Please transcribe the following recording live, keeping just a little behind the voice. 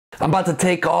I'm about to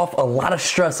take off a lot of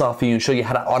stress off of you and show you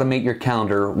how to automate your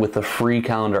calendar with the free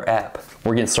calendar app.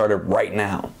 We're getting started right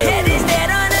now.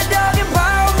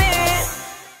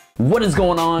 What is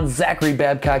going on? Zachary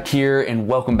Babcock here, and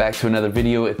welcome back to another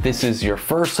video. If this is your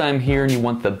first time here and you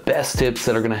want the best tips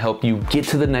that are going to help you get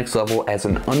to the next level as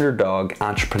an underdog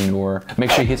entrepreneur, make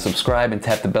sure you hit subscribe and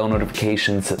tap the bell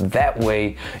notifications. That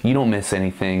way you don't miss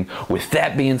anything. With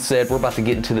that being said, we're about to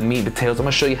get into the meat and potatoes. I'm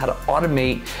going to show you how to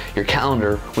automate your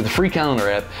calendar with a free calendar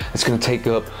app. It's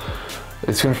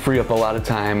going to free up a lot of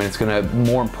time, and it's going to,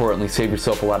 more importantly, save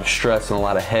yourself a lot of stress and a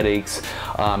lot of headaches.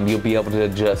 You'll be able to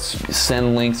just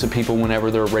send links to people whenever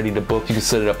they're ready to book. You can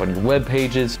set it up on your web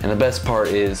pages, and the best part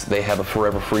is they have a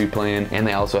forever free plan, and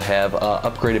they also have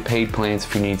upgraded paid plans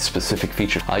if you need specific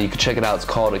features. You can check it out. It's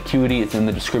called Acuity. It's in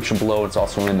the description below. It's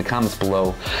also in the comments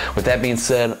below. With that being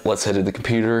said, let's head to the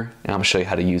computer, and I'm going to show you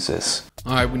how to use this.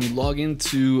 All right, when you log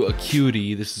into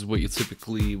Acuity, this is what the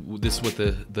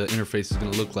interface is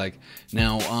going to look like.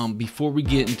 Now, before we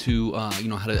get into how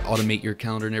to automate your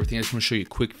calendar and everything, I just want to show you a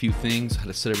quick few things, how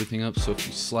to set everything up. So if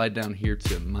you slide down here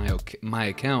to my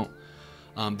account,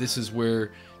 this is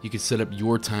where you can set up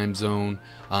your time zone,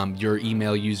 your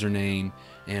email username,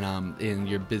 and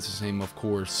your business name, of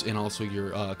course, and also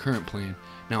your current plan.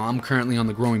 Now, I'm currently on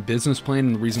the growing business plan,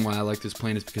 and the reason why I like this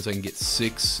plan is because I can get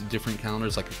 6 different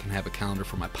calendars. Like, I can have a calendar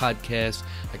for my podcast,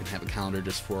 I can have a calendar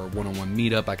just for a one-on-one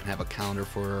meetup, I can have a calendar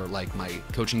for like my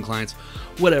coaching clients,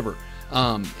 whatever.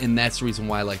 And that's the reason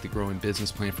why I like the growing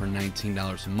business plan for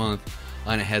 $19 a month.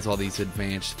 And it has all these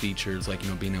advanced features, like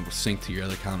being able to sync to your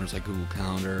other calendars like Google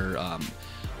Calendar, a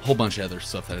whole bunch of other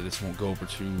stuff that I just won't go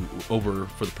over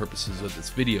for the purposes of this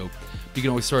video. But you can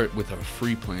always start with a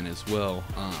free plan as well.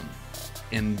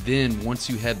 And then once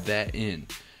you have that in,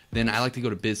 then I like to go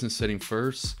to business setting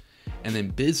first, and then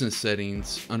business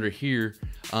settings under here.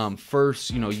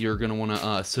 First, you're gonna want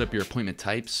to set up your appointment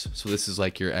types. So this is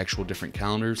like your actual different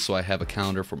calendars. So I have a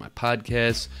calendar for my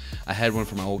podcast. I had one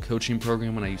for my old coaching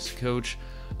program when I used to coach.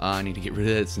 I need to get rid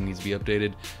of it. It needs to be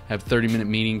updated. I have 30-minute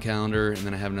meeting calendar, and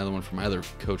then I have another one for my other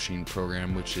coaching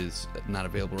program, which is not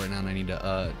available right now, and I need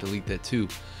to delete that too.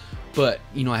 But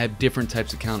I have different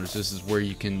types of calendars. This is where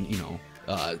you can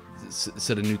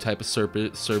set a new type of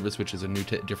service, which is a new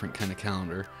different kind of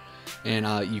calendar, and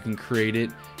you can create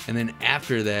it. And then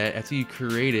after you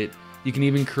create it, you can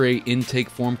even create intake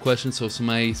form questions. So if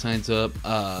somebody signs up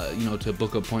to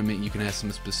book an appointment, you can ask them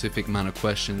a specific amount of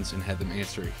questions and have them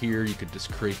answer it here. You could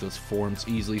just create those forms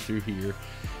easily through here.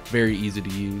 Very easy to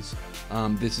use.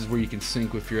 This is where you can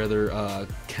sync with your other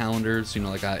calendars. You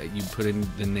put in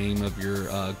the name of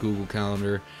your Google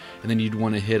Calendar, and then you'd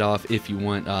want to hit off if you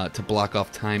want to block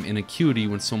off time in Acuity.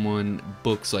 When someone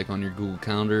books like on your Google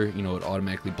Calendar, it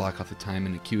automatically block off the time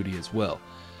in Acuity as well.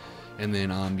 And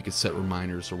then you can set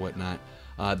reminders or whatnot.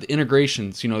 The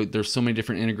integrations, there's so many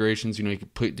different integrations. You can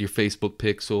put your Facebook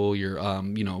Pixel, your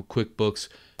QuickBooks,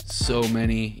 so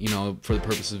many, for the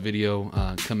purpose of the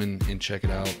video. Come in and check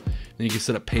it out. Then you can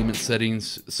set up payment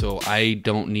settings. So I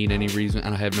don't need any reason,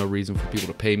 and I have no reason for people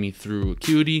to pay me through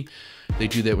Acuity. They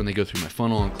do that when they go through my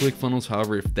funnel on ClickFunnels.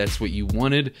 However, if that's what you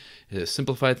wanted to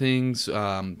simplify things,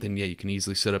 then yeah, you can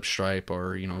easily set up Stripe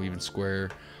or even Square,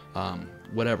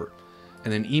 whatever.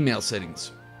 And then email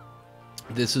settings.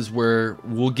 This is where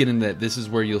we'll get into that. This is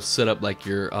where you'll set up like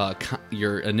your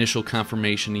initial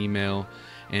confirmation email,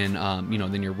 and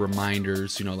then your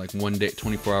reminders. Like 1 day,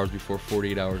 24 hours before,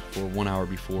 48 hours before, 1 hour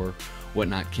before,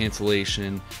 whatnot.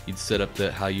 Cancellation. You'd set up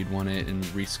how you'd want it, and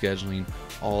rescheduling.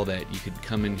 All that you could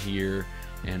come in here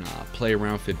and play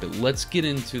around with it. But let's get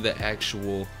into the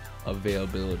actual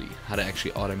availability. How to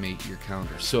actually automate your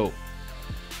calendar. So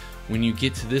when you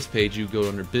get to this page, you go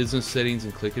under business settings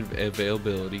and click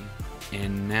availability.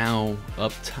 And now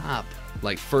up top,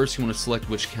 like first you want to select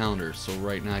which calendar. So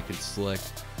right now I could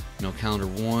select calendar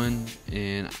 1,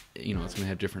 and it's going to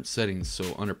have different settings.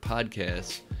 So under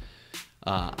podcasts,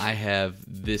 I have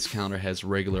this calendar has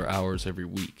regular hours every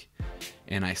week,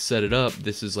 and I set it up.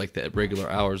 This is like the regular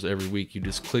hours every week. You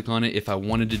just click on it. If I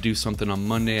wanted to do something on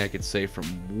Monday, I could say from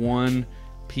 1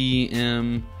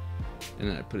 p.m. and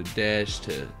then I put a dash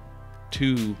to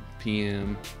 2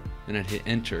 p.m. and I'd hit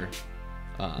enter,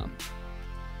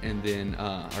 and then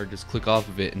or just click off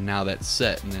of it, and now that's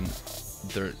set, and then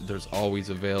there's always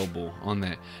available on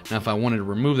that. Now if I wanted to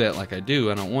remove that, like I do,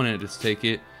 I don't want it, just take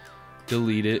it,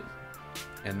 delete it,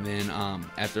 and then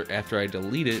after I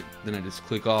delete it, then I just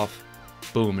click off,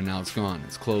 boom, and now it's gone.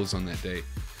 It's closed on that day.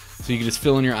 So you can just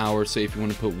fill in your hours. Say if you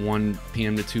want to put 1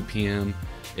 p.m. to 2 p.m.,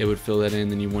 it would fill that in.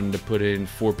 Then you wanted to put it in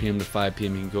 4 p.m. to 5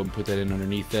 p.m., you can go and put that in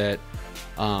underneath that.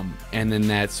 And then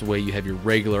that's the way you have your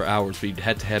regular hours, but you'd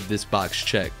have to have this box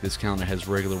checked. This calendar has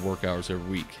regular work hours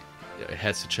every week. It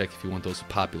has to check if you want those to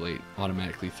populate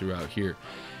automatically throughout here.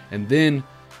 And then,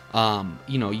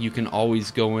 you know, you can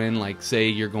always go in, like say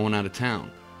you're going out of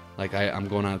town. Like I'm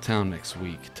going out of town next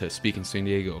week to speak in San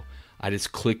Diego. I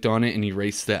just clicked on it and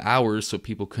erased the hours so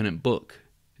people couldn't book.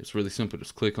 It's really simple.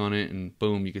 Just click on it and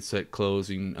boom, you can set close.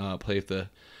 You can play with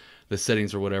the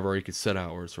settings or whatever, or you can set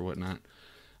hours or whatnot.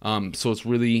 So it's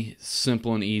really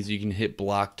simple and easy. You can hit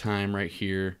block time right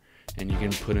here, and you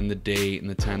can put in the date and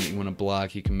the time that you want to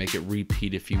block. You can make it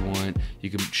repeat if you want. You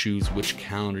can choose which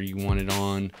calendar you want it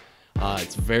on.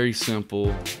 It's very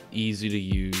simple, easy to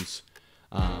use,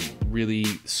 really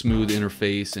smooth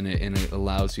interface, and it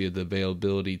allows you the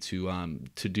availability to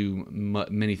do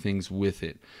many things with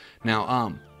it.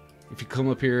 Now, if you come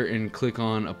up here and click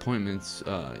on appointments,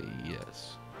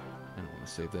 yes, I don't want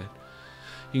to save that.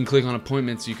 You can click on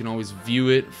appointments. You can always view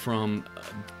it from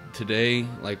today,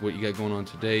 like what you got going on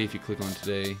today. If you click on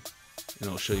today, and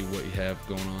it'll show you what you have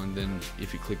going on. Then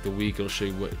if you click the week, it'll show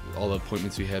you what all the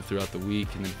appointments you have throughout the week.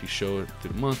 And then if you show it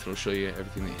through the month, it'll show you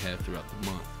everything that you have throughout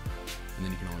the month. And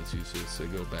then you can always use this to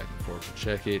go back and forth and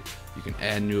check it. You can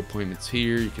add new appointments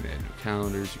here. You can add new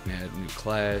calendars. You can add a new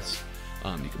class.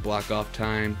 You can block off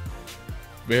time.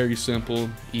 Very simple,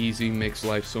 easy, makes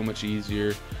life so much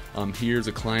easier. Here's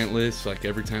a client list. Like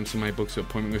every time somebody books an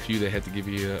appointment with you, they have to give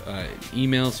you an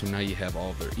email. So now you have all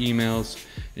of their emails,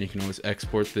 and you can always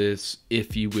export this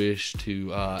if you wish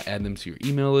to add them to your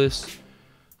email list.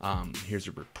 Here's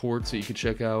your reports that you can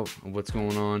check out of what's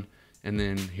going on, and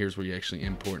then here's where you actually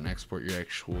import and export your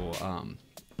actual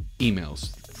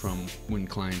emails from when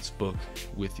clients book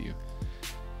with you.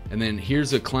 And then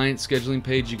here's a client scheduling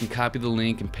page. You can copy the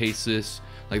link and paste this.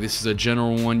 Like this is a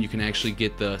general one. You can actually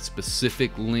get the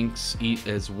specific links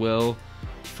as well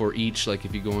for each. Like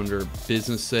if you go under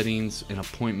business settings and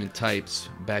appointment types,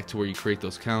 back to where you create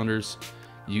those calendars,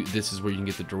 this is where you can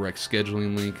get the direct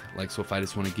scheduling link. Like so if I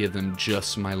just want to give them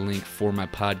just my link for my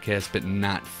podcast but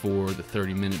not for the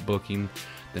 30-minute booking,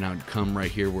 then I would come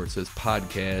right here where it says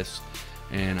podcast,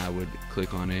 and I would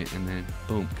click on it and then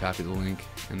boom, copy the link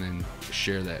and then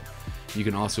share that. You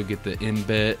can also get the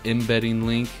embedding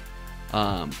link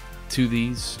to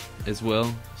these as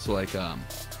well. So like I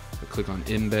click on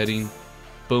embedding,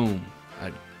 boom,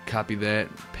 I copy that,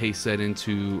 paste that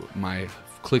into my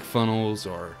ClickFunnels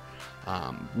or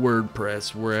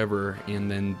WordPress, wherever, and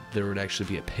then there would actually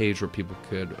be a page where people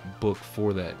could book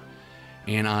for that.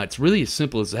 And it's really as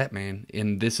simple as that, man.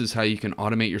 And this is how you can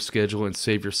automate your schedule and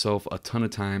save yourself a ton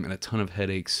of time and a ton of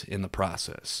headaches in the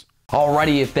process.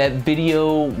 Alrighty, if that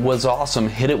video was awesome,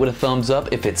 hit it with a thumbs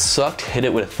up. If it sucked, hit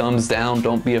it with a thumbs down.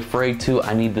 Don't be afraid to.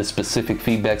 I need the specific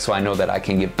feedback so I know that I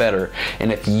can get better.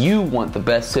 And if you want the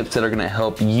best tips that are gonna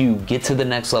help you get to the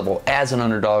next level as an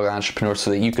underdog entrepreneur so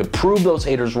that you could prove those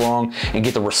haters wrong and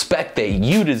get the respect that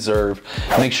you deserve,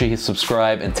 make sure you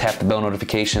subscribe and tap the bell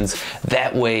notifications.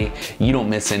 That way you don't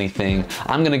miss anything.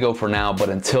 I'm gonna go for now, but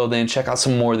until then, check out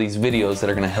some more of these videos that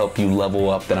are gonna help you level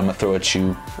up that I'm gonna throw at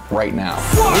you right now.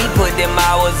 Put them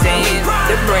hours in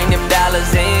to bring them dollars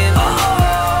in.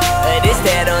 This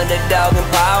that underdog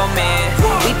empowerment.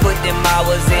 We put them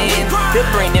hours in to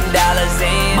bring them dollars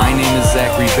in. My name is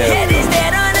Zachary Babcock.